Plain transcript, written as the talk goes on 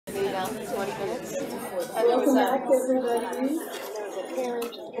around 20 minutes. And Welcome back, everybody.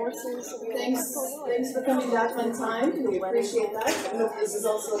 Parent horses. Thanks for coming back on time. We appreciate that. I hope this is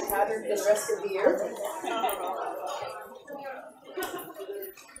also a pattern for the rest of the year.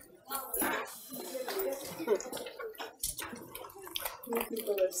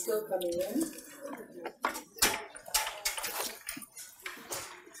 People are still coming in.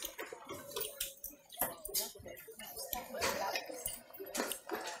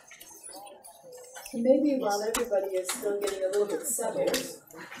 Maybe while everybody is still getting a little bit settled,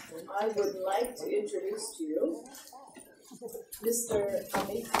 I would like to introduce to you Mr.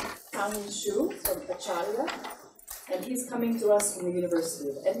 Amitangshu Acharya, and he's coming to us from the University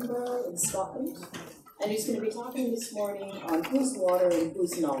of Edinburgh in Scotland, and he's going to be talking this morning on whose water and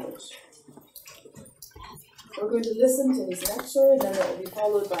whose knowledge. We're going to listen to his lecture, and then that will be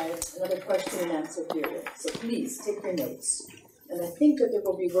followed by another question and answer period. So please take your notes. And I think that there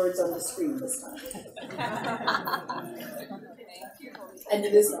will be words on the screen this time. And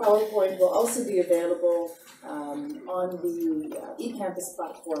this PowerPoint will also be available on the eCampus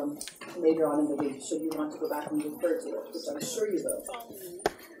platform later on in the week, should you want to go back and refer to it, which I'm sure you will.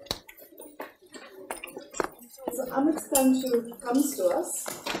 So Amitangshu comes to us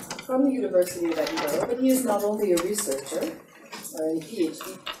from the University of Edinburgh, but he is not only a researcher or a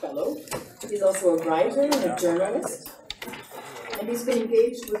PhD fellow, he's also a writer and a journalist. And he's been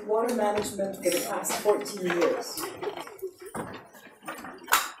engaged with water management for the past 14 years.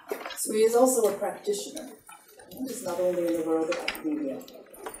 So he is also a practitioner. He's not only in the world of academia.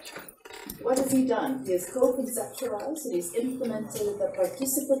 What has he done? He has co-conceptualized and he's implemented the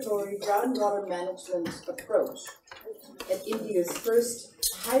participatory groundwater management approach at India's first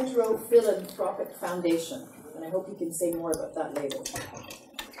hydro-philanthropic foundation. And I hope he can say more about that later.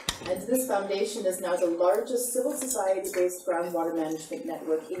 And this foundation is now the largest civil society-based groundwater management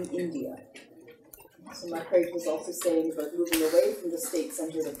network in India. So Margaret was also saying about moving away from the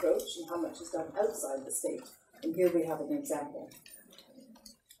state-centered approach and how much is done outside the state. And here we have an example.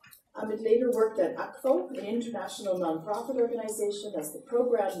 Amit later worked at ACFO, an international non-profit organization, as the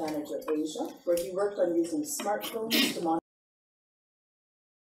program manager Asia, where he worked on using smartphones to monitor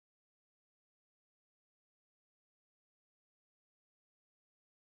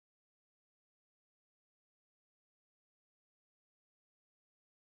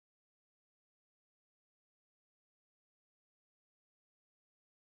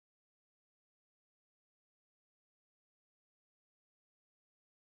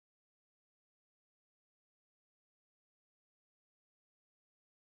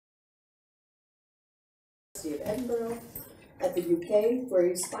of Edinburgh at the UK, where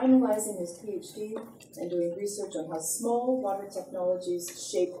he's finalizing his PhD and doing research on how small water technologies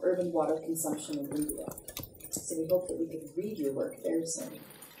shape urban water consumption in India. So we hope that we can read your work very soon.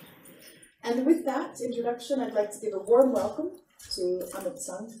 And with that introduction, I'd like to give a warm welcome to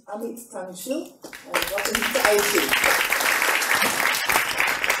Amitangshu, and welcome to IHE.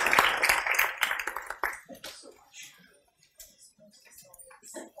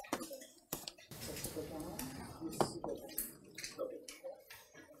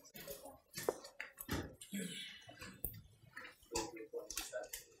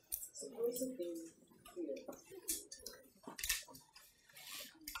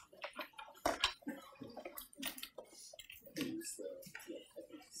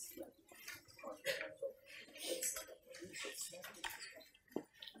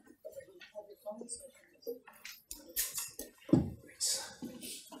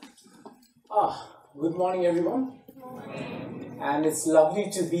 Good morning, everyone. Good morning. And it's lovely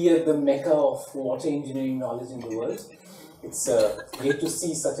to be at the mecca of water engineering knowledge in the world. It's great to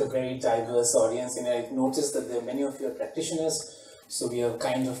see such a very diverse audience, and I've noticed that there are many of you are practitioners, so we are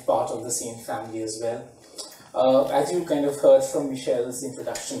kind of part of the same family as well. As you kind of heard from Michelle's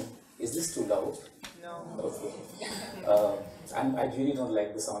introduction, is this too loud? No. Okay. And I really don't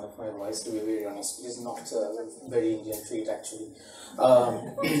like the sound of my voice, to be very honest. It is not a very Indian trait, actually.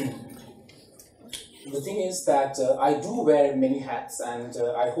 The thing is that I do wear many hats, and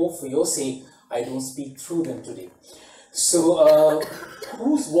I hope for your sake I don't speak through them today. So,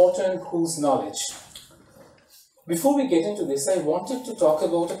 whose water and whose knowledge? Before we get into this, I wanted to talk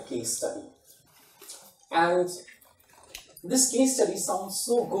about a case study. And this case study sounds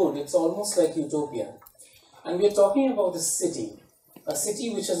so good, it's almost like utopia. And we are talking about a city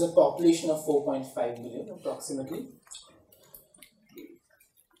which has a population of 4.5 million approximately.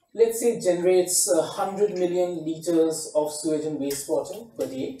 Let's say generates 100 million liters of sewage and wastewater per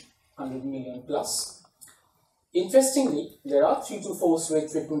day, 100 million plus. Interestingly, there are 3 to 4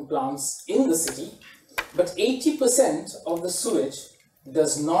 sewage treatment plants in the city, but 80% of the sewage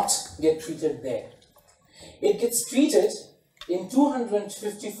does not get treated there. It gets treated in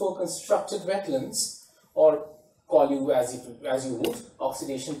 254 constructed wetlands, or call you as you would,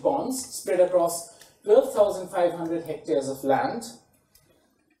 oxidation ponds, spread across 12,500 hectares of land,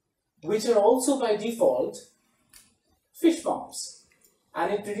 which are also by default fish farms.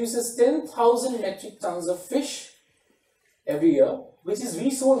 And it produces 10,000 metric tons of fish every year, which is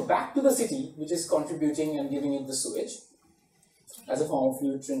resold back to the city, which is contributing and giving it the sewage as a form of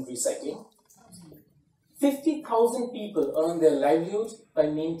nutrient recycling. 50,000 people earn their livelihood by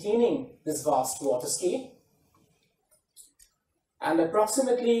maintaining this vast waterscape. And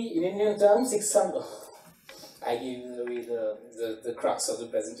approximately, in Indian terms, 600, I gave away the crux of the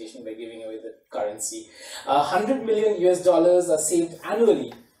presentation by giving away the currency. $100 million are saved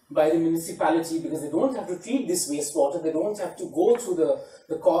annually by the municipality because they don't have to treat this wastewater, they don't have to go through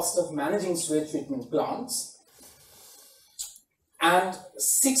the cost of managing sewage treatment plants. And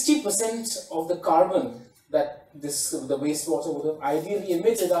 60% of the carbon that the wastewater would have ideally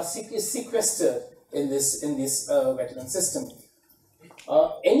emitted is sequestered in this wetland system.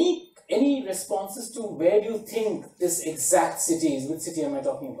 Any responses to where do you think this exact city is? Which city am I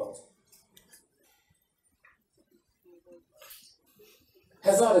talking about?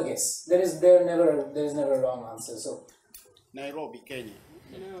 Hazard a guess. There is never a wrong answer. So Nairobi, Kenya.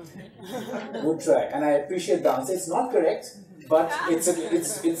 good try, and I appreciate the answer. It's not correct, but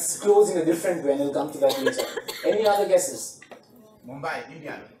it's close in a different way, and we'll come to that later. Any other guesses? Mumbai,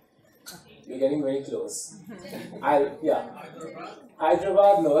 India. You're getting very close.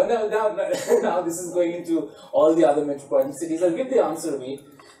 Hyderabad, no. Now this is going into all the other metropolitan cities. I'll give the answer away.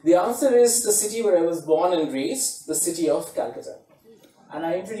 The answer is the city where I was born and raised, the city of Calcutta. And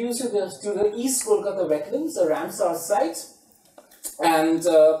I introduce you to the East Kolkata wetlands, a Ramsar site. And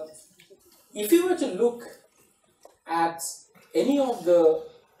if you were to look at any of the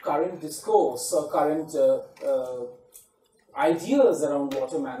current discourse or current ideas around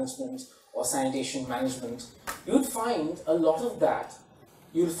water management or sanitation management, you'd find a lot of that.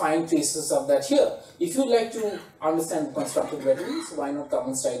 You'll find traces of that here. If you'd like to understand constructed wetlands, why not come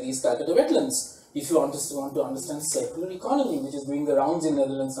and study these Calcutta wetlands? If you want to understand circular economy, which is doing the rounds in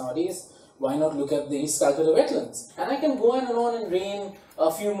Netherlands nowadays, why not look at these Calcutta wetlands? And I can go on and rain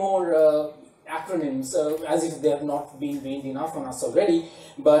a few more acronyms, as if they have not been rained enough on us already,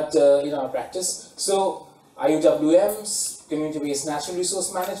 but in our practice. So, IUWMs, community-based natural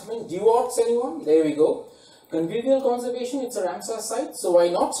resource management, DWATs, anyone? There we go. Convivial conservation, it's a Ramsar site, so why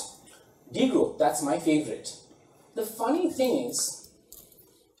not? Degrowth, that's my favorite. The funny thing is,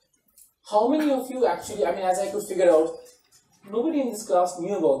 how many of you actually, as I could figure out, nobody in this class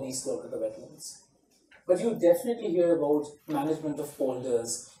knew about these Kolkata wetlands. But you definitely hear about management of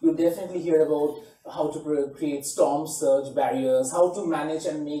polders, you definitely hear about how to create storm surge barriers, how to manage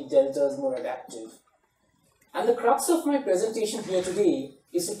and make deltas more adaptive. And the crux of my presentation here today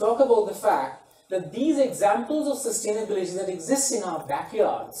is to talk about the fact that these examples of sustainability that exist in our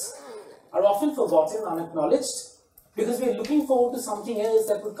backyards are often forgotten, unacknowledged, because we are looking forward to something else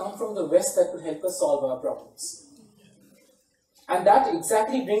that would come from the West that could help us solve our problems. And that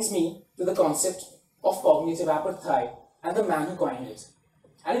exactly brings me to the concept of cognitive apartheid and the man who coined it.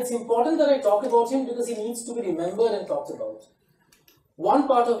 And it's important that I talk about him because he needs to be remembered and talked about. One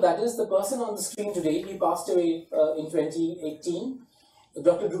part of that is the person on the screen today. He passed away in 2018.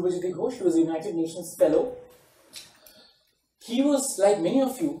 Dr. Dhruv Ghosh, who was a United Nations Fellow. He was, like many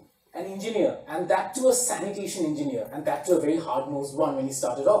of you, an engineer, and that too a sanitation engineer, and that too a very hard-nosed one when he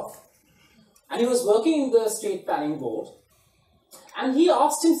started off. And he was working in the State Planning Board, and he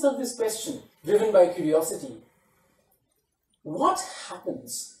asked himself this question, driven by curiosity. What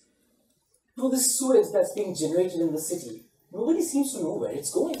happens to the sewage that's being generated in the city? Nobody seems to know where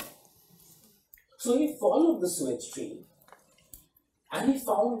it's going. So he followed the sewage stream, and he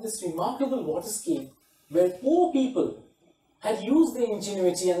found this remarkable waterscape where poor people had used their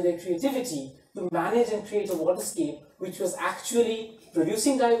ingenuity and their creativity to manage and create a waterscape which was actually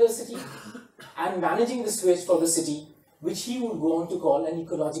producing diversity and managing the sewage for the city, which he would go on to call an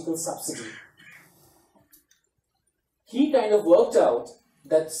ecological subsidy. He kind of worked out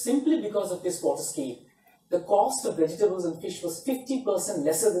that simply because of this waterscape, the cost of vegetables and fish was 50%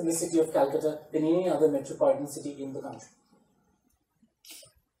 lesser than the city of Calcutta than any other metropolitan city in the country.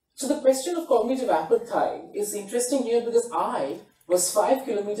 So the question of cognitive apartheid is interesting here because I was 5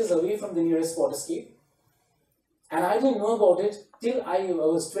 kilometers away from the nearest waterscape, and I didn't know about it till I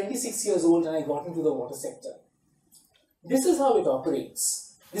was 26 years old and I got into the water sector. This is how it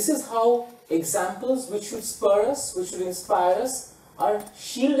operates. This is how examples which should spur us, which should inspire us, are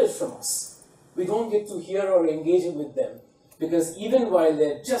shielded from us. We don't get to hear or engage with them because even while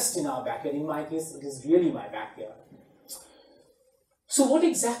they're just in our backyard, in my case, it is really my backyard. So what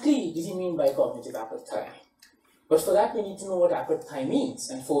exactly did he mean by cognitive apartheid? But for that, we need to know what apartheid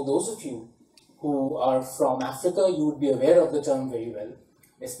means. And for those of you who are from Africa, you would be aware of the term very well,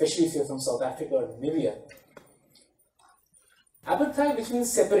 especially if you're from South Africa or Namibia. Apartheid, which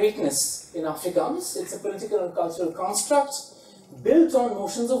means separateness in Afrikaans, it's a political and cultural construct built on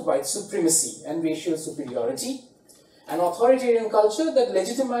notions of white supremacy and racial superiority, an authoritarian culture that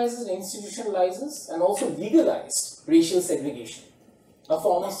legitimizes and institutionalizes and also legalized racial segregation, a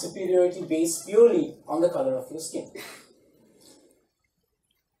form of superiority based purely on the color of your skin.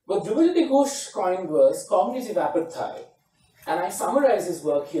 What Ghosh coined was cognitive apartheid, and I summarize his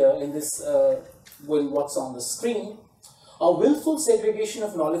work here in this, what's on the screen. A willful segregation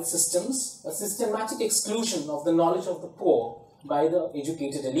of knowledge systems, a systematic exclusion of the knowledge of the poor by the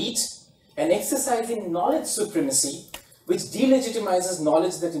educated elite, an exercise in knowledge supremacy which delegitimizes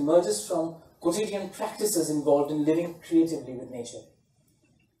knowledge that emerges from quotidian practices involved in living creatively with nature.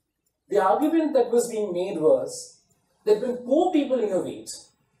 The argument that was being made was that when poor people innovate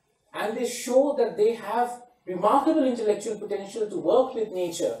and they show that they have remarkable intellectual potential to work with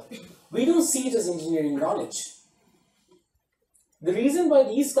nature, we don't see it as engineering knowledge. The reason why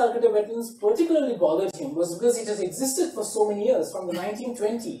these Calcutta wetlands particularly bothered him was because it has existed for so many years, from the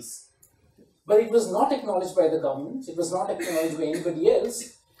 1920s. But it was not acknowledged by the government, it was not acknowledged by anybody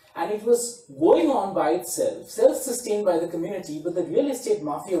else, and it was going on by itself, self-sustained by the community, but the real estate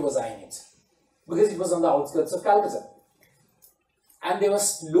mafia was eyeing it, because it was on the outskirts of Calcutta. And they were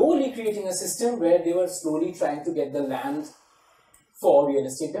slowly creating a system where they were slowly trying to get the land for real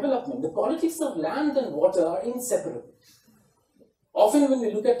estate development. The politics of land and water are inseparable. Often when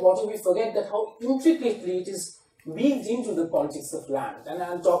we look at water, we forget that how intricately it is weaved into the politics of land, and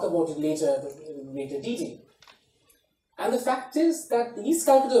I'll talk about it later in greater detail. And the fact is that these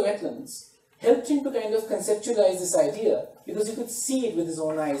Calcutta wetlands helped him to kind of conceptualize this idea, because you could see it with his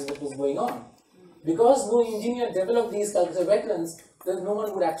own eyes what was going on. Because no engineer developed these Calcutta wetlands, then no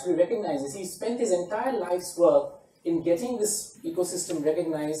one would actually recognize this. He spent his entire life's work in getting this ecosystem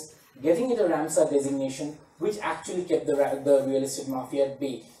recognized, getting it a Ramsar designation, which actually kept the real estate mafia at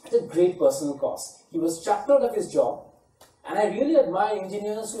bay at a great personal cost. He was chucked out of his job, and I really admire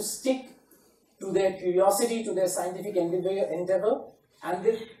engineers who stick to their curiosity, to their scientific endeavor, and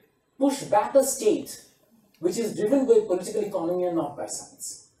they push back a state which is driven by political economy and not by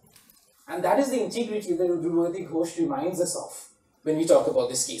science. And that is the integrity that Ghosh reminds us of when we talk about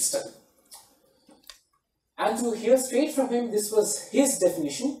this case study. And to hear straight from him, this was his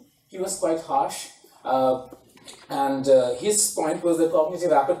definition. He was quite harsh. His point was that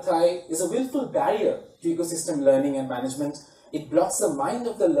cognitive apartheid is a willful barrier to ecosystem learning and management. It blocks the mind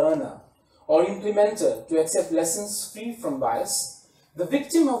of the learner or implementer to accept lessons free from bias. The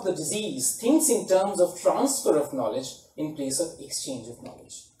victim of the disease thinks in terms of transfer of knowledge in place of exchange of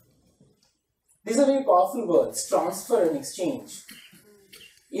knowledge. These are very powerful words, transfer and exchange.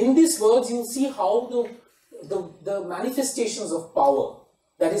 In these words, you'll see how the manifestations of power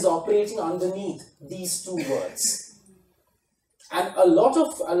that is operating underneath these two words. And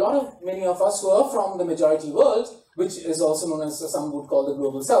many of us who are from the majority world, which is also known as some would call the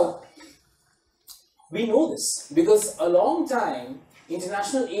global south, we know this because a long time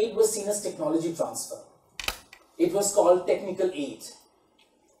international aid was seen as technology transfer. It was called technical aid.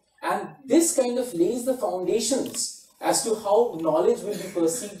 And this kind of lays the foundations as to how knowledge will be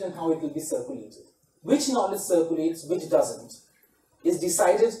perceived and how it will be circulated. Which knowledge circulates, which doesn't, is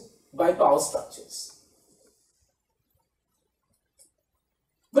decided by power structures.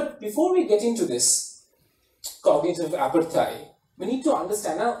 But before we get into this cognitive apartheid, we need to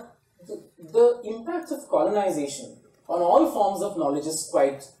understand now the impact of colonization on all forms of knowledge is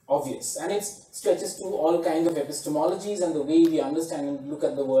quite obvious, and it stretches to all kinds of epistemologies and the way we understand and look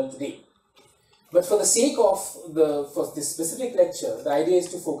at the world today. But for the sake of for this specific lecture, the idea is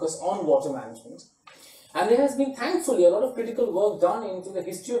to focus on water management. And there has been, thankfully, a lot of critical work done into the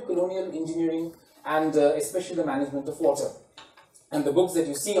history of colonial engineering and especially the management of water. And the books that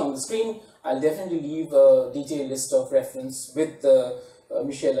you see on the screen, I'll definitely leave a detailed list of reference with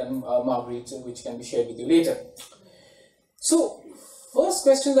Michelle and Marguerite, which can be shared with you later. So, first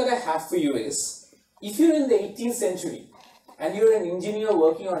question that I have for you is, if you're in the 18th century and you're an engineer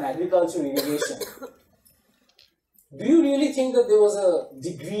working on agriculture irrigation, do you really think that there was a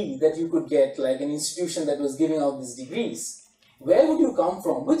degree that you could get, like an institution that was giving out these degrees? Where would you come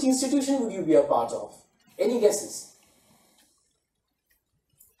from? Which institution would you be a part of? Any guesses?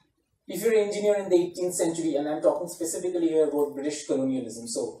 If you're an engineer in the 18th century, and I'm talking specifically here about British colonialism,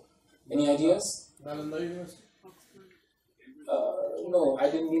 so any ideas? No, I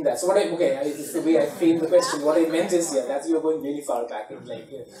didn't mean that. So it's the way I framed the question. What I meant is, that's you're going really far back, in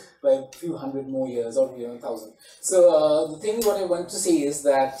by a few hundred more years or 1,000. So the thing what I want to say is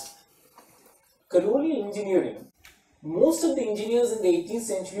that colonial engineering, most of the engineers in the 18th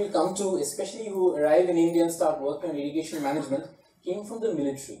century come to, especially who arrive in India and start working on irrigation management, came from the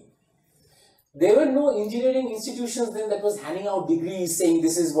military. There were no engineering institutions then that was handing out degrees saying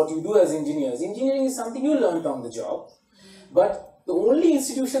this is what you do as engineers. Engineering is something you learned on the job. But the only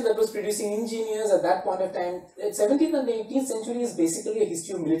institution that was producing engineers at that point of time, 17th and the 18th century, is basically a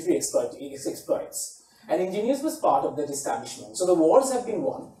history of military exploits. And engineers was part of that establishment. So the wars have been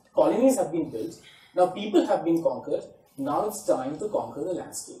won, colonies have been built, now people have been conquered, now it's time to conquer the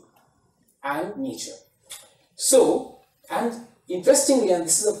landscape and nature. So, and interestingly, and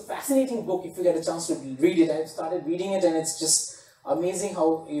this is a fascinating book, if you get a chance to read it, I've started reading it and it's just amazing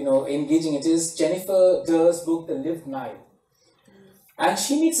how engaging it is. Jennifer Durr's book, The Lived Nile. And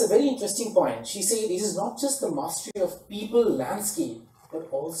she makes a very interesting point. She says it is not just the mastery of people, landscape, but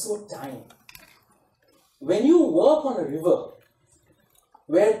also time. When you work on a river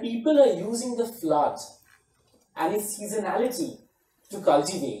where people are using the flood and its seasonality to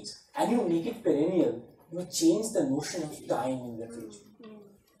cultivate, and you make it perennial, you change the notion of time in that region.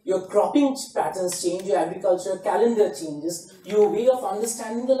 Your cropping patterns change, your agriculture calendar changes, your way of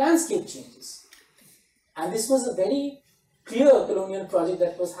understanding the landscape changes. And this was a very clear colonial project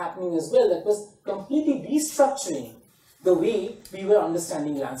that was happening as well, that was completely restructuring the way we were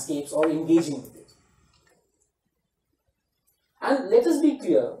understanding landscapes or engaging with it. And let us be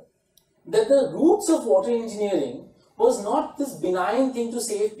clear that the roots of water engineering was not this benign thing to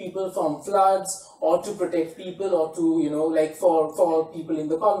save people from floods or to protect people or to, for people in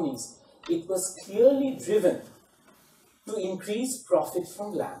the colonies. It was clearly driven to increase profit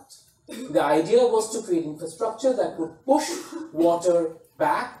from land. The idea was to create infrastructure that would push water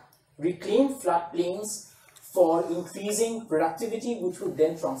back, reclaim floodplains for increasing productivity, which would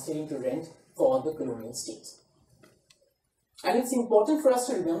then translate into rent for the colonial state. And it's important for us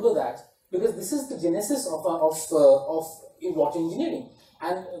to remember that because this is the genesis of water engineering.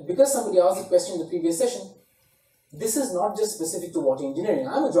 And because somebody asked the question in the previous session, this is not just specific to water engineering.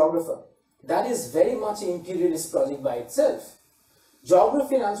 I'm a geographer. That is very much an imperialist project by itself.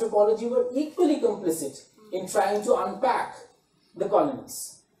 Geography and anthropology were equally complicit in trying to unpack the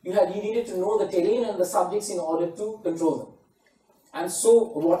colonies. You needed to know the terrain and the subjects in order to control them. And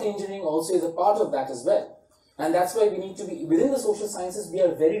so water engineering also is a part of that as well. And that's why we need to be, within the social sciences, we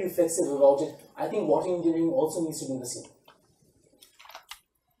are very reflexive about it. I think water engineering also needs to do the same.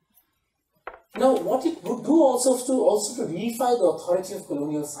 Now, what it would do also to reify the authority of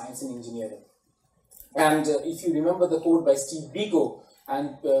colonial science and engineering. And if you remember the quote by Steve Biko,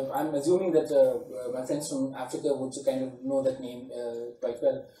 and I'm assuming that my friends from Africa would kind of know that name quite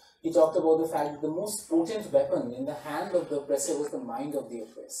well, he talked about the fact that the most potent weapon in the hand of the oppressor was the mind of the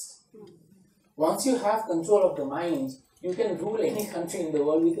oppressed. Once you have control of the mind, you can rule any country in the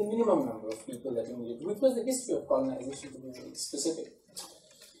world with a minimum number of people that you need, which was the history of colonization, to be very specific.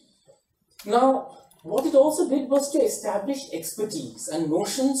 Now, what it also did was to establish expertise and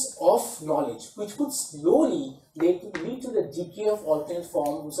notions of knowledge, which would slowly lead to the decay of alternate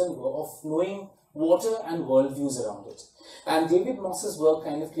forms of knowing water and worldviews around it. And David Moss's work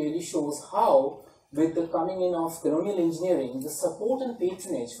kind of clearly shows how, with the coming in of colonial engineering, the support and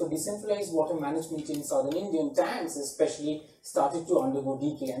patronage for decentralized water management in southern India, and tanks especially, started to undergo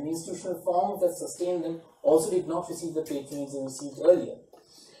decay, and the institutional forms that sustained them also did not receive the patronage they received earlier.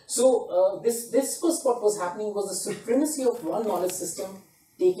 So this was what was happening, was the supremacy of one knowledge system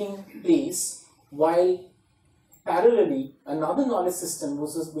taking place, while parallelly another knowledge system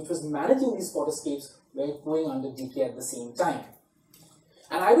which was managing these waterscapes were going under decay at the same time.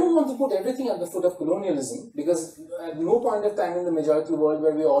 And I don't want to put everything at the foot of colonialism, because at no point of time in the majority world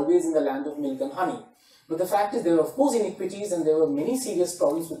were we always in the land of milk and honey. But the fact is there were of course inequities and there were many serious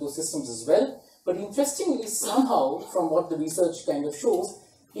problems with those systems as well. But interestingly, somehow, from what the research kind of shows,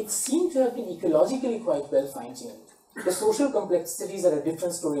 it seemed to have been ecologically quite well fine-tuned. The social complexities are a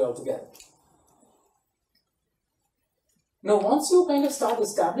different story altogether. Now, once you kind of start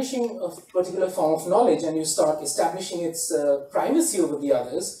establishing a particular form of knowledge and you start establishing its primacy over the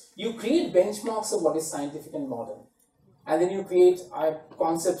others, you create benchmarks of what is scientific and modern. And then you create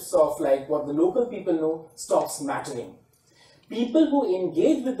concepts of like what the local people know stops mattering. People who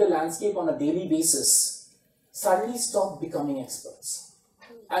engage with the landscape on a daily basis suddenly stop becoming experts.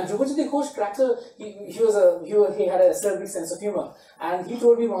 And Jubajit Ghosh cracked he had a acerbic sense of humor. And he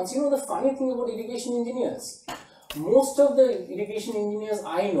told me once, you know the funny thing about irrigation engineers? Most of the irrigation engineers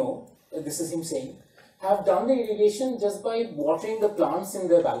I know, this is him saying, have done the irrigation just by watering the plants in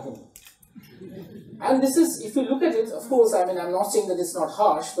their balcony. And this is, if you look at it, of course, I mean, I'm not saying that it's not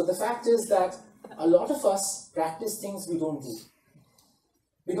harsh, but the fact is that a lot of us practice things we don't do.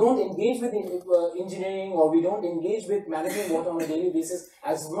 We don't engage with engineering, or we don't engage with managing water on a daily basis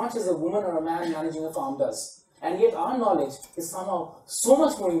as much as a woman or a man managing a farm does. And yet our knowledge is somehow so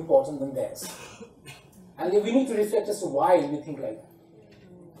much more important than theirs. And we need to reflect as to why we think like that.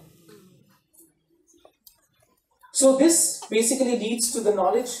 So this basically leads to the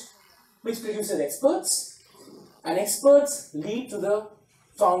knowledge which produces experts, and experts lead to the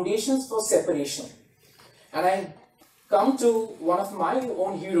foundations for separation. And I come to one of my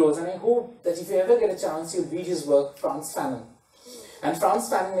own heroes, and I hope that if you ever get a chance, you'll read his work, Frantz Fanon. And Frantz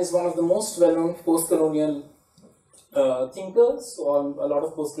Fanon is one of the most well-known post-colonial thinkers, or a lot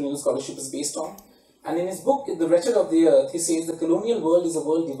of post-colonial scholarship is based on. And in his book, The Wretched of the Earth, he says the colonial world is a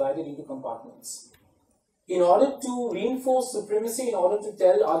world divided into compartments. In order to reinforce supremacy, in order to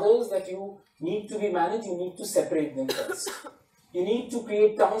tell others that you need to be managed, you need to separate them first. You need to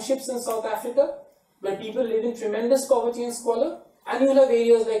create townships in South Africa where people live in tremendous poverty and squalor, and you will have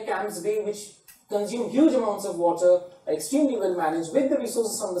areas like Camps Bay which consume huge amounts of water, are extremely well managed with the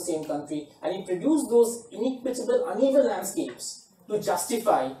resources from the same country, and you produce those inequitable, uneven landscapes to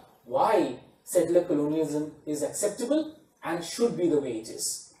justify why settler colonialism is acceptable and should be the way it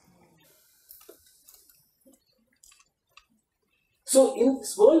is. So in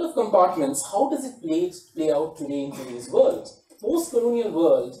this world of compartments, how does it play out today in today's world? Post-colonial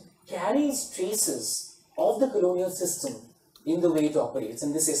world carries traces of the colonial system in the way it operates,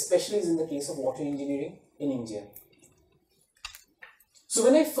 and this especially is in the case of water engineering in India. So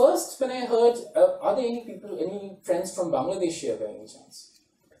when I heard, are there any friends from Bangladesh here by any chance?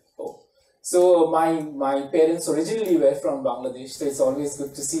 Oh, so my parents originally were from Bangladesh, so it's always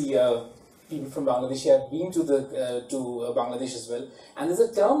good to see people from Bangladesh. I've been to Bangladesh as well, and there's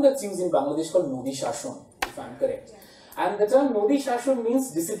a term that's used in Bangladesh called Nodi Shashon, if I'm correct. And the term Nodi Shashon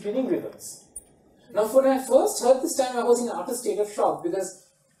means disciplining rivers. Now, when I first heard this time, I was in an utter state of shock, because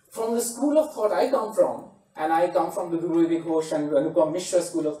from the school of thought I come from, and I come from the Guru Ghosh and Anupam Mishra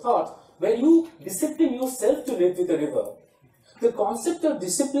school of thought, where you discipline yourself to live with a river. The concept of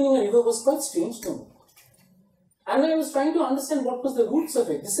disciplining a river was quite strange to me. And I was trying to understand what was the roots of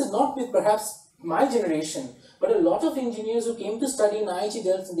it. This is not with perhaps my generation, but a lot of engineers who came to study in IHE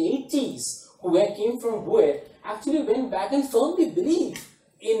Delft in the 80s, who came from Buet, actually went back and firmly believed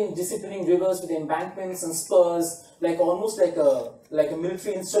in disciplining rivers with embankments and spurs, almost like a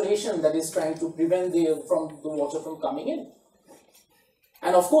military installation that is trying to prevent the water from coming in.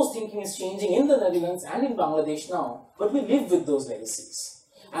 And of course, thinking is changing in the Netherlands and in Bangladesh now, but we live with those legacies.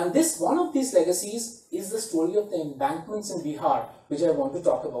 And one of these legacies is the story of the embankments in Bihar, which I want to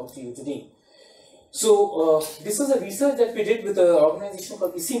talk about to you today. So this was a research that we did with an organization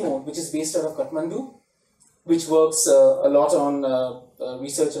called ISIMO, which is based out of Kathmandu, which works a lot on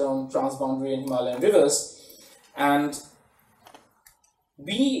research around transboundary and Himalayan rivers. And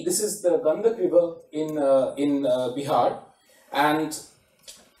this is the Gandak River in Bihar, and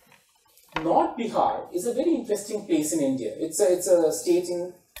North Bihar is a very interesting place in India. It's a state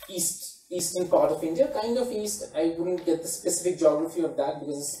in eastern part of India, kind of east. I wouldn't get the specific geography of that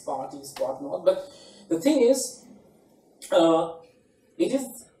because it's part east, part north. But the thing is, it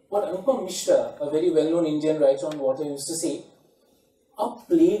is what Anupam Mishra, a very well-known Indian writer on water, used to say, a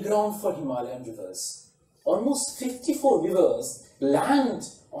playground for Himalayan rivers. Almost 54 rivers land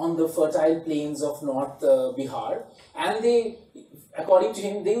on the fertile plains of North Bihar, and they, according to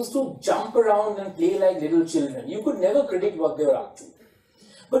him, they used to jump around and play like little children. You could never predict what they were up to.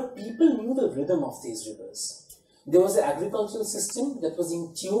 But people knew the rhythm of these rivers. There was an agricultural system that was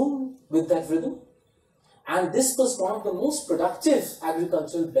in tune with that rhythm, and this was one of the most productive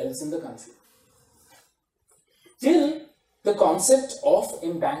agricultural belts in the country. Till the concept of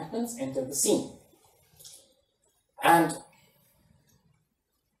embankments entered the scene. And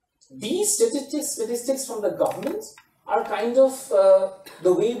these statistics from the government are kind of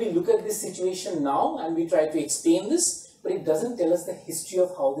the way we look at this situation now, and we try to explain this, but it doesn't tell us the history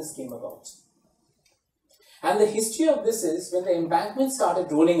of how this came about. And the history of this is, when the embankments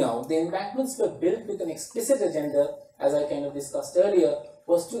started rolling out, the embankments were built with an explicit agenda, as I kind of discussed earlier,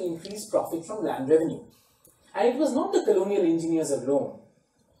 was to increase profit from land revenue. And it was not the colonial engineers alone.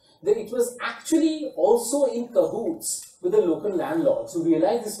 It was actually also in cahoots with the local landlords, who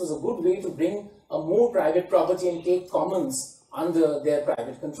realized this was a good way to bring a more private property and take commons under their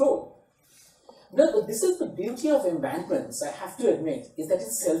private control. But this is the beauty of embankments, I have to admit, is that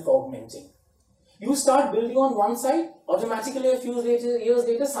it's self-augmenting. You start building on one side, automatically a few years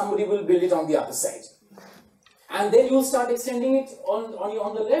later, somebody will build it on the other side. And then you'll start extending it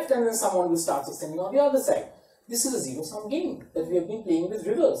on the left, and then someone will start extending on the other side. This is a zero-sum game that we have been playing with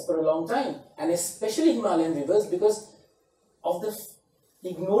rivers for a long time, and especially Himalayan rivers, because of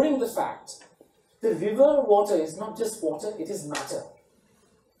ignoring the fact the river water is not just water, it is matter.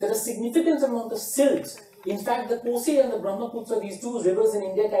 There is a significant amount of silt. In fact, the Kosi and the Brahmaputra, these two rivers in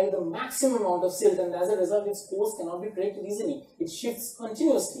India, carry the maximum amount of silt, and as a result, its course cannot be predicted easily. It shifts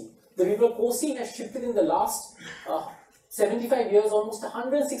continuously. The river Kosi has shifted in the last 75 years almost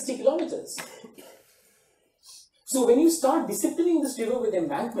 160 kilometers. So when you start disciplining this river with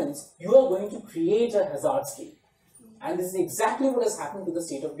embankments, you are going to create a hazardscape. And this is exactly what has happened to the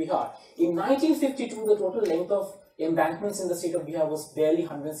state of Bihar. In 1952, the total length of embankments in the state of Bihar was barely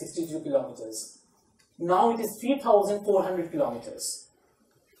 162 kilometers. Now it is 3,400 kilometers.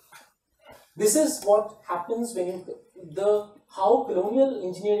 This is what happens when how colonial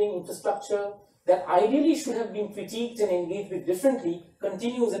engineering infrastructure that ideally should have been critiqued and engaged with differently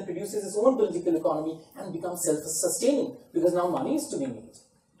continues and produces its own political economy and becomes self-sustaining, because now money is to be made.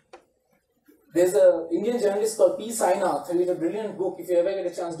 There's an Indian journalist called P. Sainath who wrote a brilliant book, if you ever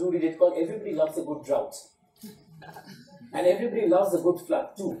get a chance to read it, called Everybody Loves a Good Drought. And everybody loves a good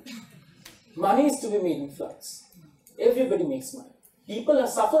flood too. Money is to be made in floods. Everybody makes money. People who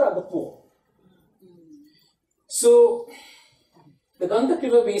suffer are the poor. So, the Gandak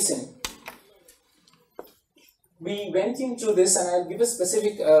River Basin, we went into this, and I'll give a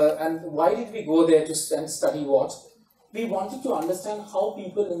specific, and why did we go there to study what? We wanted to understand how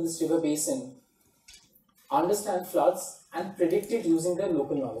people in this river basin understand floods and predict it using their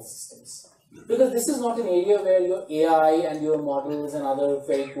local knowledge systems. Because this is not an area where your AI and your models and other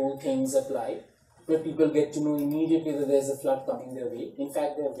very cool things apply, where people get to know immediately that there's a flood coming their way. In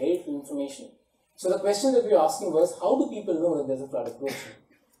fact, they have very few information. So the question that we were asking was, how do people know that there's a flood approaching?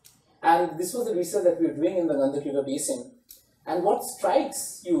 And this was the research that we were doing in the Gandak River Basin. And what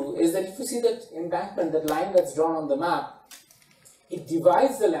strikes you is that if you see that embankment, that line that's drawn on the map, it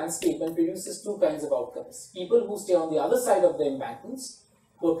divides the landscape and produces two kinds of outcomes. People who stay on the other side of the embankments,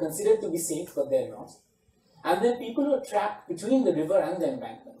 who are considered to be safe, but they're not. And then people who are trapped between the river and the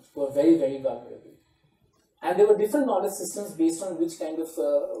embankment, who are very, very vulnerable. And there were different knowledge systems based on which kind of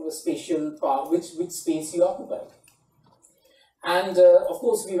spatial part, which space you occupy. And of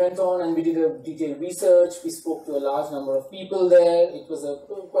course, we went on and we did a detailed research. We spoke to a large number of people there. It was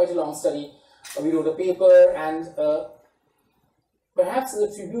quite a long study. We wrote a paper, and perhaps as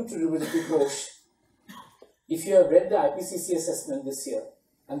a tribute to Rubicik Ghosh, if you have read the IPCC assessment this year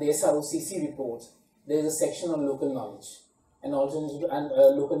and the SROCC report, there is a section on local knowledge and alternative and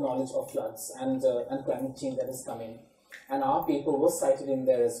local knowledge of floods and climate change that is coming. And our paper was cited in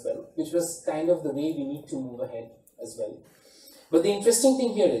there as well, which was kind of the way we need to move ahead as well. But the interesting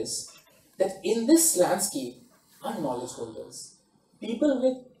thing here is that in this landscape are knowledge holders, people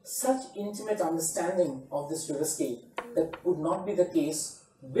with such intimate understanding of this riverscape that would not be the case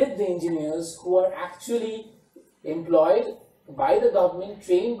with the engineers who are actually employed by the government,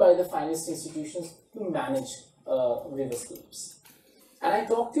 trained by the finest institutions to manage riverscapes. And I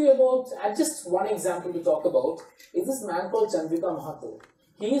talked to you about, just one example to talk about, is this man called Chandrika Mahato.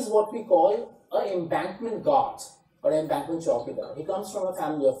 He is what we call an embankment guard, or embankment chowkidar. He comes from a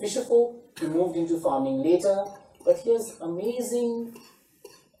family of fisherfolk. He moved into farming later, but he has amazing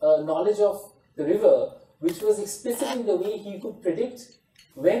knowledge of the river, which was explicit in the way he could predict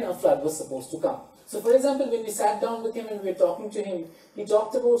when a flood was supposed to come. So for example, when we sat down with him and we were talking to him, he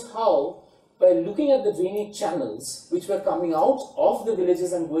talked about how by looking at the drainage channels which were coming out of the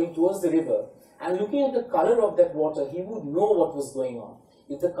villages and going towards the river, and looking at the color of that water, he would know what was going on.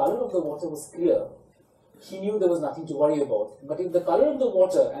 If the color of the water was clear, he knew there was nothing to worry about. But if the color of the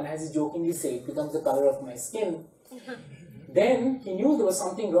water, and as he jokingly said, becomes the color of my skin, then he knew there was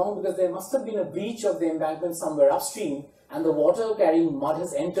something wrong, because there must have been a breach of the embankment somewhere upstream, and the water carrying mud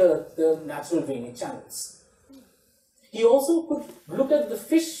has entered the natural drainage channels. He also could look at the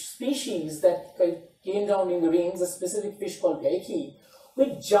fish species that came down in the rains, a specific fish called Gaiki,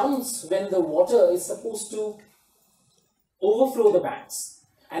 which jumps when the water is supposed to overflow the banks.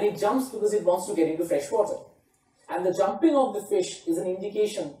 And it jumps because it wants to get into fresh water. And the jumping of the fish is an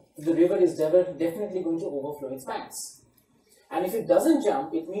indication that the river is definitely going to overflow its banks. And if it doesn't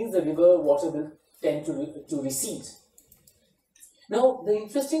jump, it means the river water will tend to recede. Now, the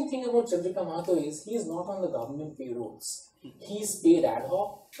interesting thing about Chandrika Mahato is he is not on the government payrolls. He is paid ad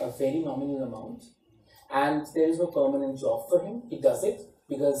hoc, a very nominal amount, and there is no permanent job for him. He does it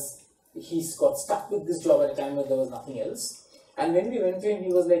because he's got stuck with this job at a time where there was nothing else. And when we went to him,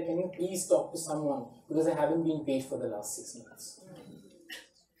 he was like, "Can you please talk to someone, because I haven't been paid for the last 6 months."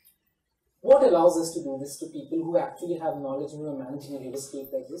 What allows us to do this to people who actually have knowledge and who are managing a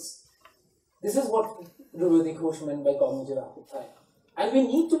waterscape like this? This is what Ruvati Ghosh meant by cognitive apartheid. And we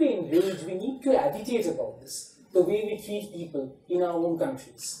need to be enraged, we need to agitate about this, the way we treat people in our own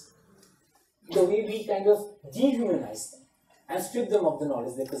countries, the way we kind of dehumanize them and strip them of the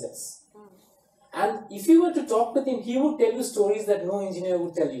knowledge they possess. And if you were to talk with him, he would tell you stories that no engineer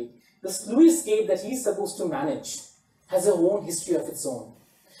would tell you. The sluice gate that he's supposed to manage has a own history of its own.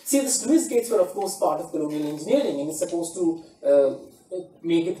 See, the sluice gates were of course part of colonial engineering and it's supposed to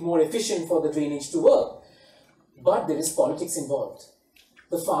make it more efficient for the drainage to work. But there is politics involved.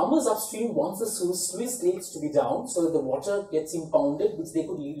 The farmers upstream want the sluice gates to be down so that the water gets impounded, which they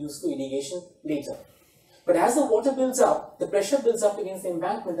could use for irrigation later. But as the water builds up, the pressure builds up against the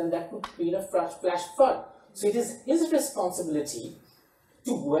embankment and that could create a flash flood. So it is his responsibility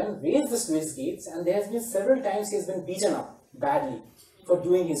to go and raise the sluice gates, and there has been several times he has been beaten up badly for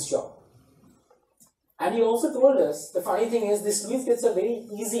doing his job. And he also told us, the funny thing is, the sluice gates are very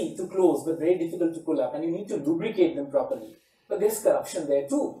easy to close but very difficult to pull up, and you need to lubricate them properly. But there's corruption there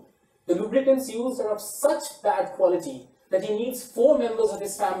too. The lubricants used are of such bad quality that he needs 4 members of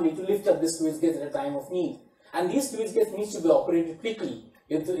his family to lift up the sluice gates at a time of need. And these sluice gates need to be operated quickly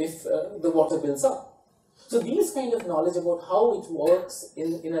if the water builds up. So these kind of knowledge about how it works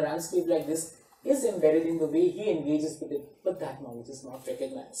in a landscape like this is embedded in the way he engages with it, but that knowledge is not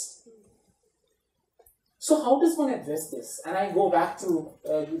recognized. So how does one address this? And I go back to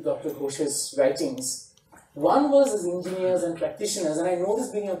Dr. Ghosh's writings. One was as engineers and practitioners, and I know this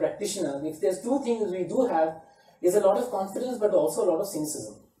being a practitioner, if there's 2 things we do have, is a lot of confidence but also a lot of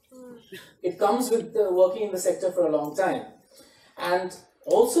cynicism. It comes with working in the sector for a long time. And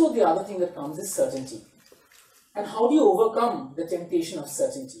also the other thing that comes is certainty. And how do you overcome the temptation of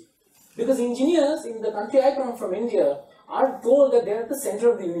certainty? Because engineers in the country I come from, India, are told that they're at the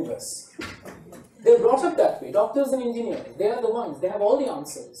center of the universe. They're brought up that way. Doctors and engineers, they are the ones, they have all the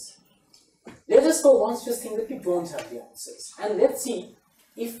answers. Let us for once just think that we don't have the answers. And let's see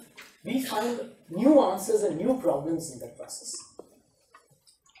if we find new answers and new problems in that process.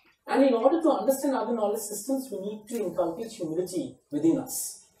 And in order to understand other knowledge systems, we need to inculcate humility within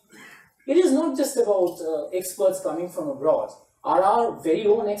us. It is not just about experts coming from abroad. Are our very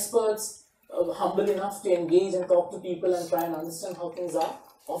own experts humble enough to engage and talk to people and try and understand how things are?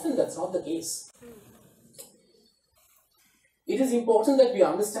 Often that's not the case. It is important that we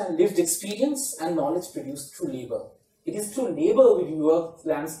understand lived experience and knowledge produced through labor. It is through labor we work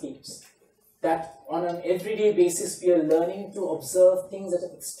landscapes, that on an everyday basis we are learning to observe things that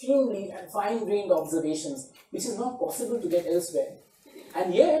are extremely fine-grained observations, which is not possible to get elsewhere.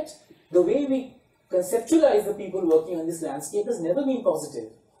 And yet, the way we conceptualize the people working on this landscape has never been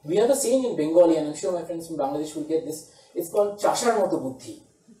positive. We have a saying in Bengali, and I'm sure my friends from Bangladesh will get this, it's called chashar moto buddhi.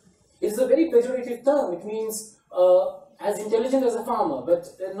 It's a very pejorative term. It means as intelligent as a farmer, but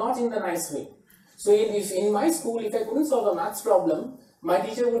not in the nice way. So if in my school, if I couldn't solve a maths problem, my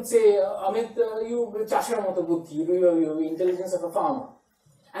teacher would say, Amit, you chashar moto buddhi, you do your intelligence of a farmer.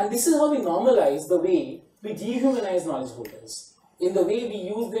 And this is how we normalize the way we dehumanize knowledge holders, in the way we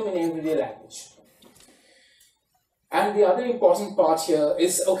use them in everyday language. And the other important part here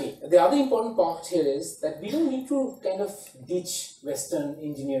is, that we don't need to kind of ditch Western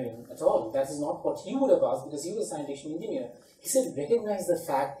engineering at all. That is not what he would have asked, because he was a sanitation engineer. He said, recognize the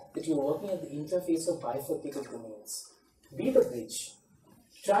fact that you're working at the interface of bifurcated domains. Be the bridge.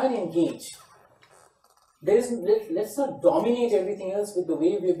 Try and engage. Let's not dominate everything else with the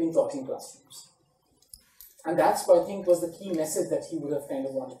way we've been taught in classrooms. And that's what I think was the key message that he would have kind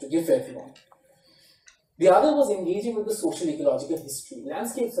of wanted to give everyone. The other was engaging with the social ecological history.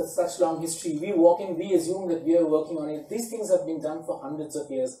 Landscapes have such long history. We walk in, we assume that we are working on it. These things have been done for hundreds of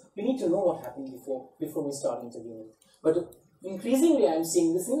years. We need to know what happened before we start interviewing. But increasingly, I'm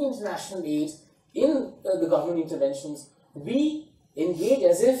seeing this in international aid, in the government interventions. We engage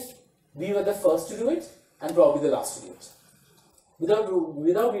as if we were the first to do it and probably the last to do it,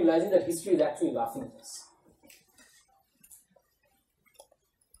 without realizing that history is actually laughing at us.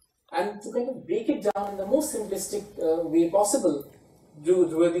 And to kind of break it down in the most simplistic way possible,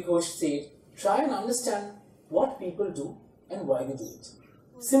 Ruvati Ghosh said, try and understand what people do and why they do it.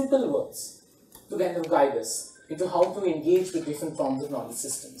 Simple words to kind of guide us into how to engage with different forms of knowledge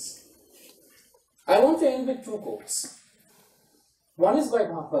systems. I want to end with 2 quotes. One is by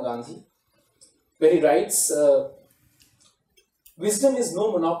Mahatma Gandhi, where he writes, wisdom is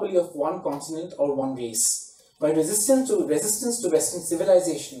no monopoly of one continent or one race. My resistance to Western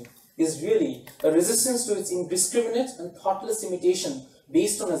civilization is really a resistance to its indiscriminate and thoughtless imitation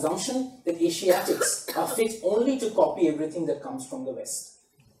based on assumption that Asiatics are fit only to copy everything that comes from the West.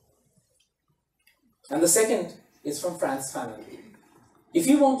 And the second is from Frantz Fanon. If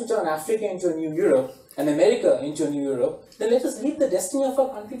you want to turn Africa into a new Europe and America into a new Europe, then let us leave the destiny of our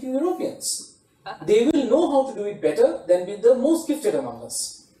country to Europeans. They will know how to do it better than with the most gifted among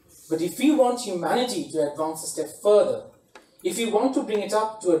us. But if we want humanity to advance a step further, if we want to bring it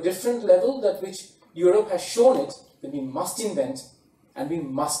up to a different level that which Europe has shown it, then we must invent and we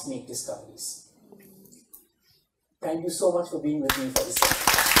must make discoveries. Thank you so much for being with me for this session.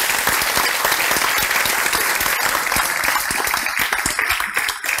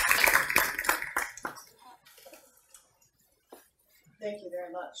 Thank you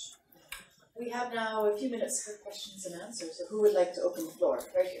very much. We have now a few minutes for questions and answers. So who would like to open the floor?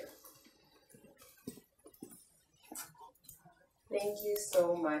 Right here. Thank you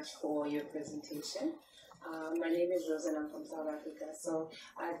so much for your presentation. My name is Rose and I'm from South Africa. So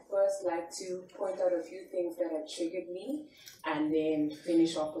I'd first like to point out a few things that have triggered me and then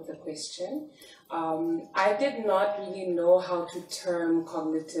finish off with a question. I did not really know how to term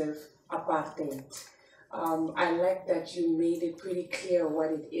cognitive apartheid. I like that you made it pretty clear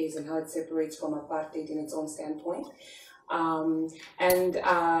what it is and how it separates from apartheid in its own standpoint.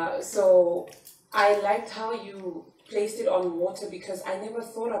 So I liked how you placed it on water because I never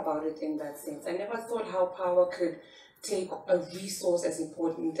thought about it in that sense. I never thought how power could take a resource as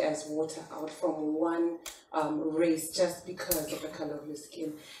important as water out from one race just because of the color of your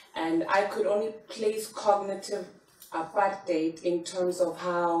skin. And I could only place cognitive apartheid in terms of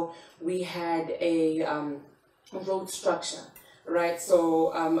how we had a road structure, right?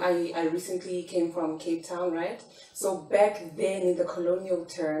 So I recently came from Cape Town, right? So back then in the colonial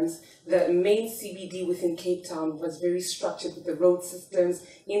terms, the main CBD within Cape Town was very structured with the road systems,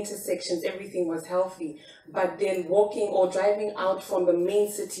 intersections, everything was healthy. But then walking or driving out from the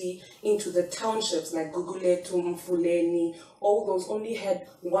main city into the townships like Guguletu, Mfuleni, all those only had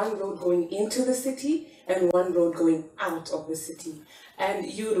one road going into the city and one road going out of the city. And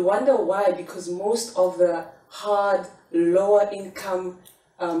you'd wonder why, because most of the hard, lower income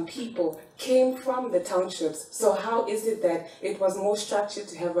people came from the townships. So how is it that it was more structured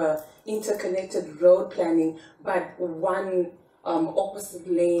to have a interconnected road planning, but one opposite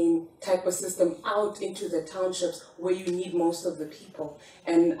lane type of system out into the townships where you need most of the people?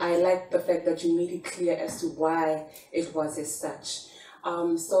 And I like the fact that you made it clear as to why it was as such.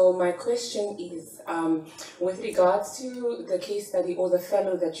 So my question is, with regards to the case study or the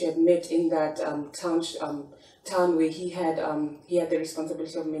fellow that you had met in that town where he had the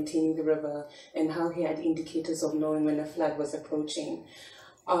responsibility of maintaining the river and how he had indicators of knowing when a flood was approaching.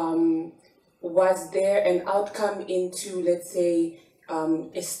 Was there an outcome into, let's say,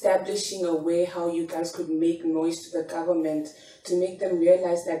 establishing a way how you guys could make noise to the government to make them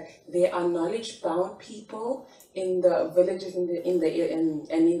realize that there are knowledge-bound people in the villages and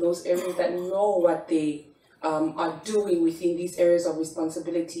in those areas that know what they are doing within these areas of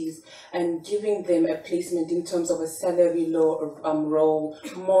responsibilities, and giving them a placement in terms of a salary role,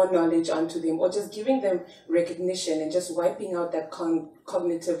 more knowledge onto them, or just giving them recognition and just wiping out that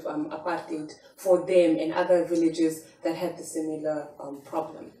cognitive apartheid for them and other villages that had the similar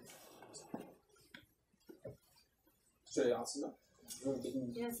problem. Should I answer that?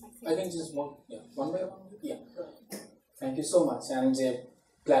 Yes, I think just one by one. Yeah. Thank you so much. And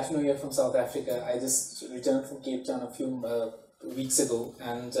glad to know you're from South Africa. I just returned from Cape Town a few weeks ago,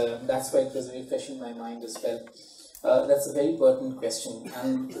 and that's why it was very fresh in my mind as well. That's a very pertinent question.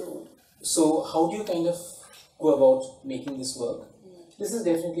 And so how do you kind of go about making this work? This is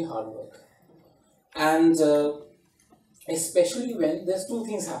definitely hard work. And especially when there's two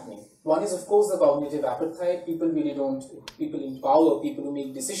things happening. One is, of course, the cognitive apartheid. People in power, people who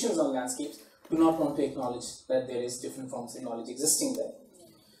make decisions on landscapes, do not want to acknowledge that there is different forms of knowledge existing there.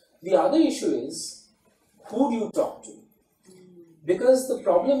 The other issue is, who do you talk to? Because the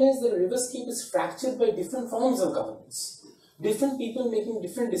problem is the riverscape is fractured by different forms of governance. Different people making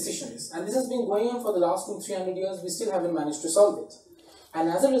different decisions. And this has been going on for the last 200-300 years. We still haven't managed to solve it. And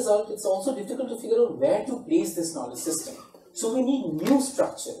as a result, it's also difficult to figure out where to place this knowledge system. So we need new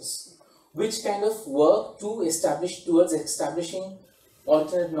structures which kind of work to towards establishing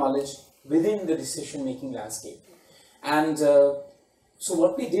alternate knowledge within the decision-making landscape. And so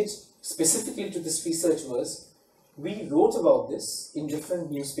what we did specifically to this research was, we wrote about this in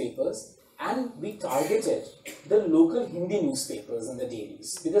different newspapers, and we targeted the local Hindi newspapers and the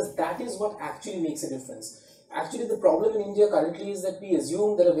dailies, because that is what actually makes a difference. Actually, the problem in India currently is that we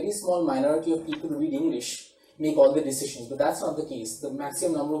assume that a very small minority of people who read English make all the decisions, but that's not the case. The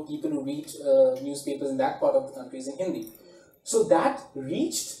maximum number of people who read newspapers in that part of the country is in Hindi. So that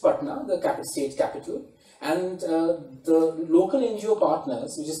reached Patna, the state capital, And the local NGO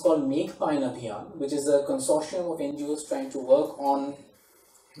partners, which is called Make Pine Abhiyan, which is a consortium of NGOs trying to work on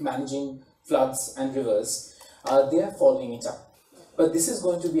managing floods and rivers, they are following it up. But this is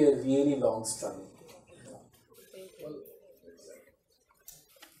going to be a really long struggle.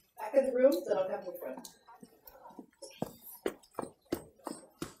 Back in the room, then I'll come to the front.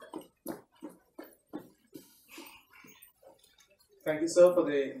 Thank you, sir, for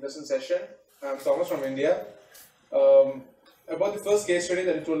the interesting session. I'm Thomas from India. About the first case study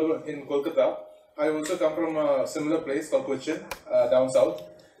that you told about in Kolkata, I also come from a similar place called Cochin, down south.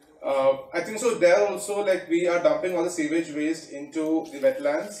 I think so there also, like, we are dumping all the sewage waste into the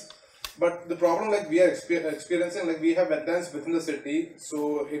wetlands. But the problem, like, we are experiencing, like, we have wetlands within the city,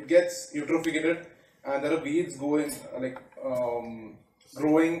 so it gets eutrophicated and there are weeds going, like,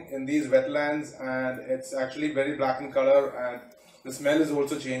 growing in these wetlands, and it's actually very black in color, and the smell is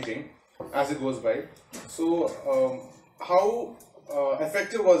also changing as it goes by. So how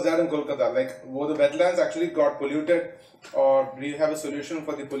effective was that in Kolkata? Like, were the wetlands actually got polluted, or do you have a solution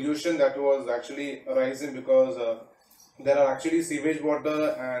for the pollution that was actually arising because there are actually sewage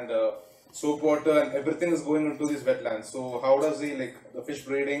water and soap water and everything is going into these wetlands? So how does the fish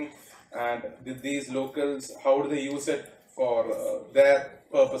breeding and these locals, how do they use it for their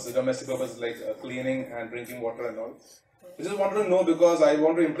purposes, domestic purposes, like cleaning and drinking water and all? I just wanted to know, because I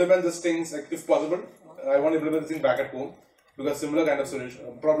want to implement these things, like, if possible. I want to implement this thing back at home, because similar kind of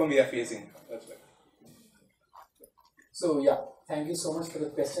solution problem we are facing. That's right. So yeah, thank you so much for the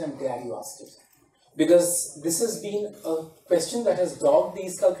question. I'm glad you asked it, because this has been a question that has dogged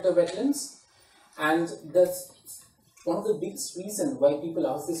these Calcutta wetlands, and that's one of the biggest reasons why people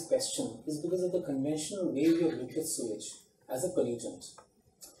ask this question is because of the conventional way we have looked at sewage as a pollutant.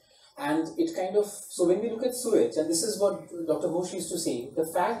 And it kind of, so when we look at sewage, and this is what Dr. Ghosh used to say, the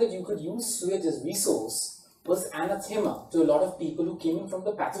fact that you could use sewage as resource was anathema to a lot of people who came in from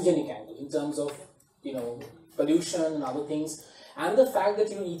the pathogenic angle in terms of, pollution and other things, and the fact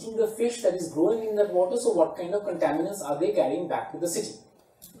that you're eating the fish that is growing in that water, so what kind of contaminants are they carrying back to the city?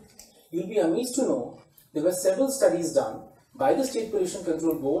 You'll be amazed to know there were several studies done by the State Pollution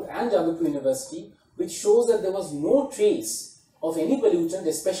Control Board and Jadavpur University, which shows that there was no trace of any pollutant,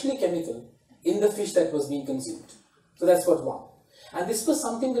 especially chemical, in the fish that was being consumed. So that's what one. And this was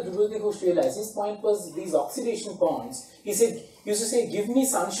something that Rupal Ghosh realized. His point was these oxidation ponds. He used to say, give me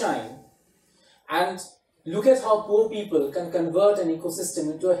sunshine and look at how poor people can convert an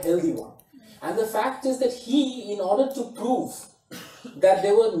ecosystem into a healthy one. And the fact is that he, in order to prove that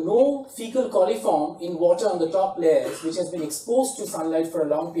there were no fecal coliform in water on the top layers, which has been exposed to sunlight for a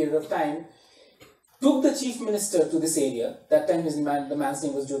long period of time, took the chief minister to this area. That time the man's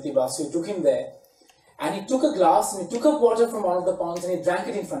name was Jyoti Basu. He took him there, and he took a glass and he took up water from one of the ponds and he drank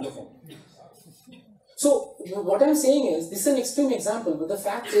it in front of him. So what I'm saying is, this is an extreme example, but the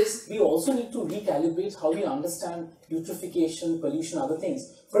fact is we also need to recalibrate how we understand eutrophication, pollution, other things.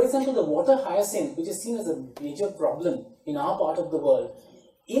 For example, the water hyacinth, which is seen as a major problem in our part of the world,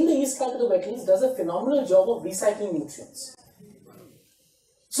 in the East Calcutta wetlands does a phenomenal job of recycling nutrients.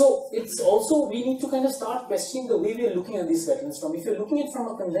 So it's also, we need to kind of start questioning the way we are looking at these wetlands from. If you're looking at it from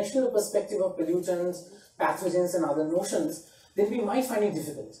a conventional perspective of pollutants, pathogens and other notions, then we might find it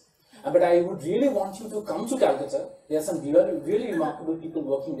difficult. But I would really want you to come to Calcutta. There are some really remarkable people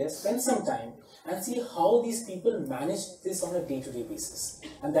working there. Spend some time and see how these people manage this on a day-to-day basis.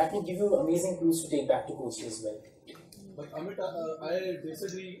 And that will give you amazing clues to take back to Kochi as well. But Amit, I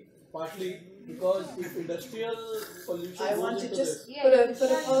disagree partly, because if industrial pollution I want goes to into just this,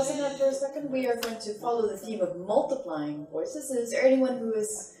 put a pause on that for a second. We are going to follow the theme of multiplying voices. Is there anyone who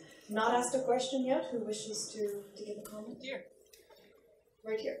has not asked a question yet who wishes to give a comment? Here.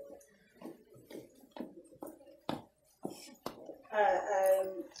 Right here.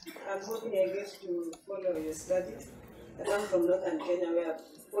 I'm hoping I get to follow your study. I come from northern Kenya, where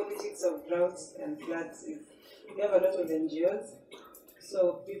politics of droughts and floods is, we have a lot of NGOs.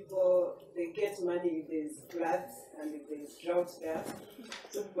 So people, they get money if there's floods and if there's droughts there.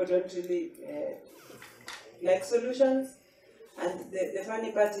 So people don't really like solutions. And the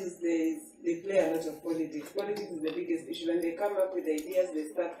funny part is they play a lot of politics. Politics is the biggest issue. When they come up with ideas, they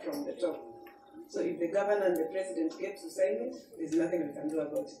start from the top. So if the governor and the president get to sign it, there's nothing we can do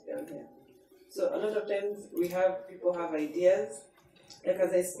about it down here. So a lot of times people have ideas. Like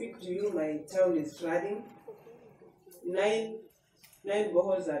as I speak to you, my town is flooding. Nine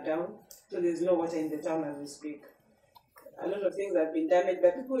boreholes are down, so there's no water in the town as we speak. A lot of things have been damaged,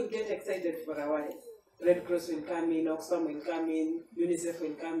 but people will get excited for a while. Red Cross will come in, Oxfam will come in, UNICEF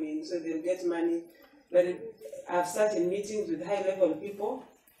will come in, so they'll get money. But I've sat in meetings with high-level people,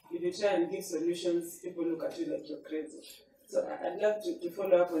 if you try and give solutions, people look at you like you're crazy. So I'd love to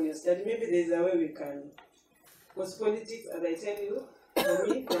follow up on your study. Maybe there's a way we can, because politics, as I tell you, for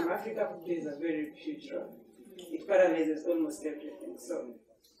me, from Africa, plays a very huge role. It paralyzes almost everything. So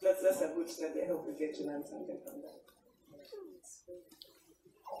that's a good study. I hope we get to learn something from that.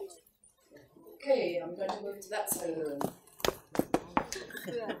 Okay, I'm going to move to that side of the room.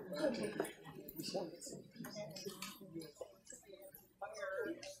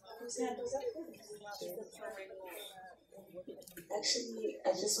 Actually,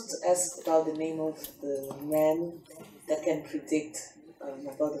 I just want to ask about the name of the man that can predict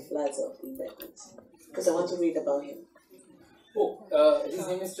about the floods of the environments, because I want to read about him. Oh, his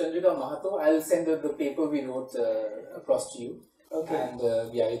name is Chandrika Mahato. I'll send the paper we wrote across to you. Okay. And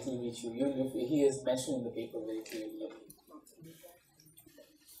yeah, it will reach you. He is mentioned in the paper very clearly.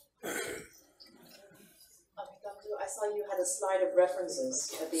 I saw you had a slide of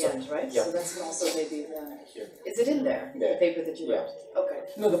references at the end, right? Yeah. So that's also maybe is it in there? There. The paper that you wrote? Okay.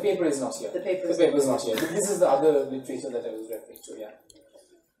 No, the paper is not here. The paper is not here. This is the other literature that I was referring to, yeah.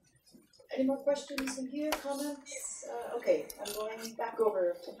 Any more questions from here, comments? Okay, I'm going back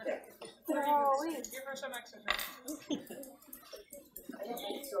over to there. Oh, wait. Give her some exercise. I don't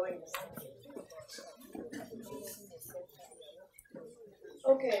like throwing this.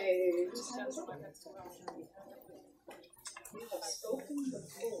 Okay. You have spoken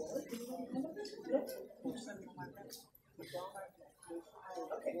before.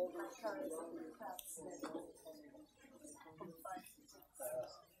 Okay.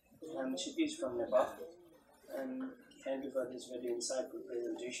 I'm Shipish from Nepal, and thank you for this very insightful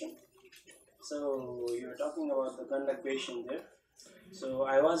presentation. So you were talking about the Gandak Basin there. So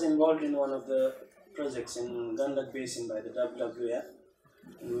I was involved in one of the projects in Gandak Basin by the WWF.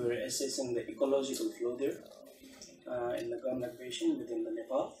 We were assessing the ecological flow there in the Gandak Basin within the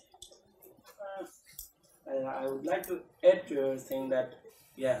Nepal. I would like to add to your thing that,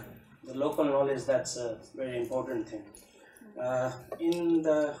 yeah, the local knowledge, that's a very important thing. In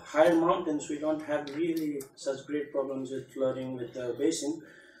the higher mountains, we don't have really such great problems with flooding with the basin,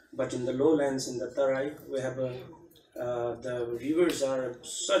 but in the lowlands, in the Tarai, we have the rivers are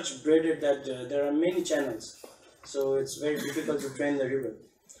such braided that there are many channels, so it's very difficult to train the river.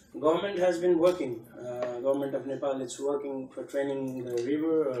 Government has been working, government of Nepal is working for training the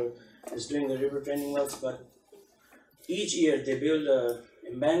river, or is doing the river training works, but each year they build a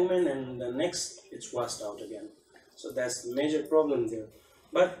embankment and the next it's washed out again. So that's the major problem there.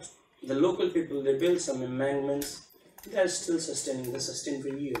 But the local people, they build some embankments, they are still sustaining, they sustain for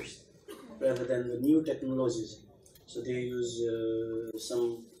years, rather than the new technologies. So they use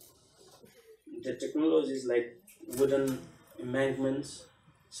the technologies like wooden embankments,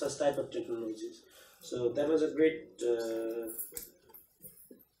 such type of technologies. So that was a great,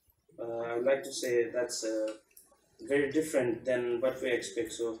 I would like to say that's very different than what we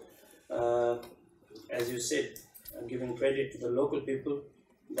expect. So as you said, giving credit to the local people,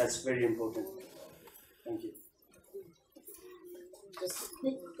 that's very important. Thank you. Just a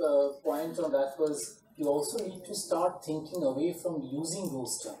quick point on that was, you also need to start thinking away from using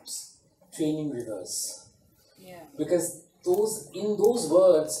those terms, training rivers. Yeah. Because in those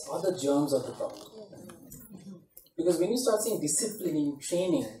words are the germs of the problem. Because when you start saying disciplining,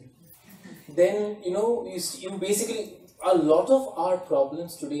 training, then you basically, a lot of our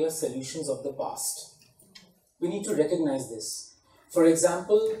problems today are solutions of the past. We need to recognize this. For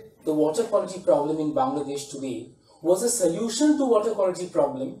example, the water quality problem in Bangladesh today was a solution to water quality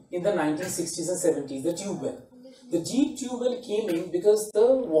problem in the 1960s and 70s, the tube well. The deep tube well came in because the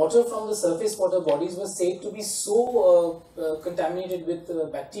water from the surface water bodies was said to be so contaminated with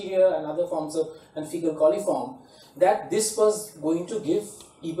bacteria and other forms of and fecal coliform that this was going to give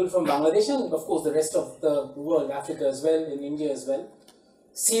people from Bangladesh and of course the rest of the world, Africa as well, in India as well,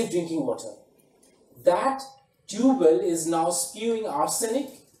 safe drinking water. That tube well is now spewing arsenic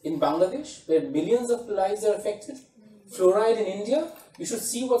in Bangladesh, where millions of lives are affected. Fluoride in India, you should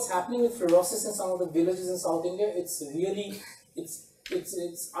see what's happening with fluorosis in some of the villages in South India. It's really,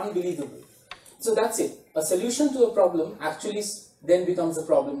 it's unbelievable. So that's it. A solution to a problem actually then becomes a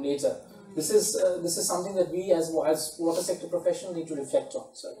problem later. This is something that we as water sector professionals need to reflect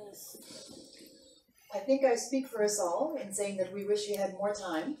on. So. I think I speak for us all in saying that we wish we had more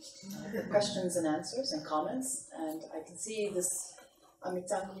time for questions and answers and comments. And I can see this,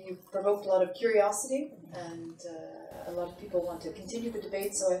 Amitangshu, you provoked a lot of curiosity, and a lot of people want to continue the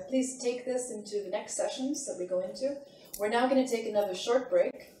debate. So please take this into the next sessions that we go into. We're now going to take another short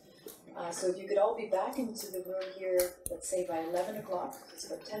break. So if you could all be back into the room here, let's say by 11 o'clock, it's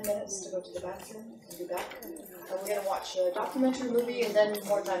about 10 minutes to go to the bathroom and be back. And we're going to watch a documentary movie and then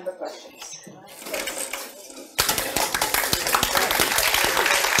more time for questions.